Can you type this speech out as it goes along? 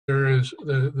is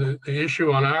the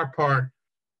issue on our part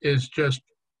is just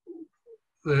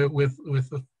with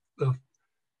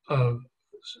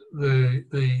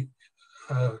the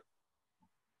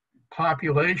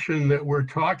population that we're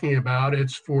talking about.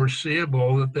 It's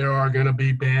foreseeable that there are going to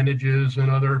be bandages and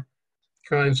other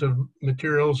kinds of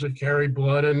materials that carry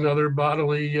blood and other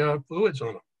bodily fluids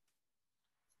on them.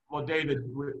 Well, David,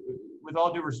 with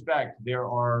all due respect, there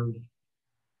are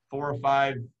 4 or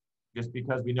 5, just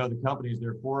because we know the companies,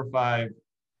 there are 4 or 5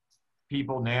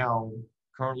 people now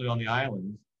currently on the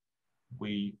islands.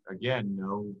 We, again,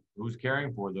 know who's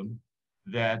caring for them,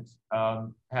 that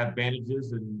have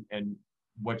bandages and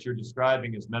what you're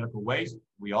describing as medical waste.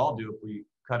 We all do if we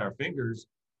cut our fingers,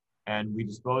 and we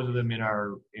dispose of them in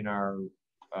our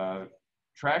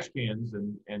trash cans,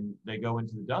 and they go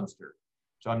into the dumpster.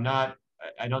 So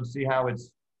I don't see how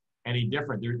it's any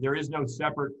different. There is no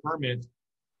separate permit.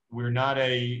 We're not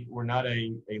a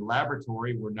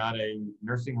laboratory. We're not a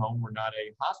nursing home. We're not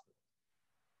a hospital.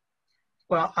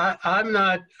 Well, I'm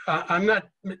not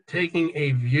taking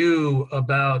a view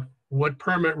about what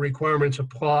permit requirements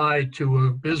apply to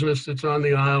a business that's on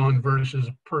the island versus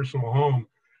a personal home.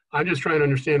 I'm just trying to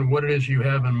understand what it is you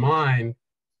have in mind,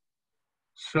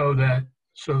 so that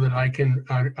I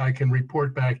can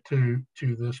report back to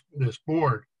this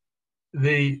board.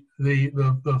 The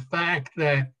fact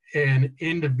that an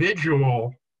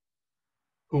individual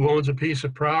who owns a piece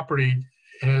of property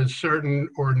has certain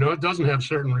or doesn't have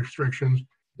certain restrictions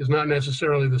is not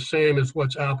necessarily the same as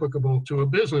what's applicable to a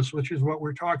business, which is what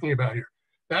we're talking about here.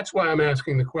 That's why I'm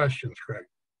asking the questions, Craig.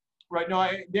 Right. No,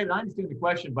 David, I understand the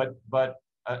question, but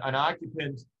an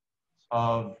occupant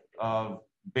of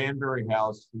Banbury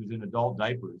House who's in adult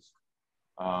diapers,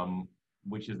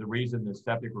 which is the reason the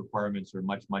septic requirements are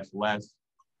much, much less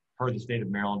per the state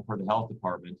of Maryland, per the health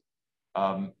department.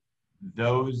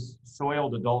 Those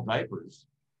soiled adult diapers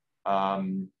are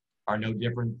no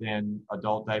different than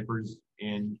adult diapers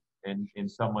in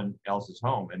someone else's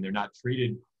home, and they're not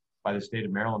treated by the state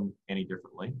of Maryland any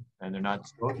differently, and they're not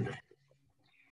disposed of.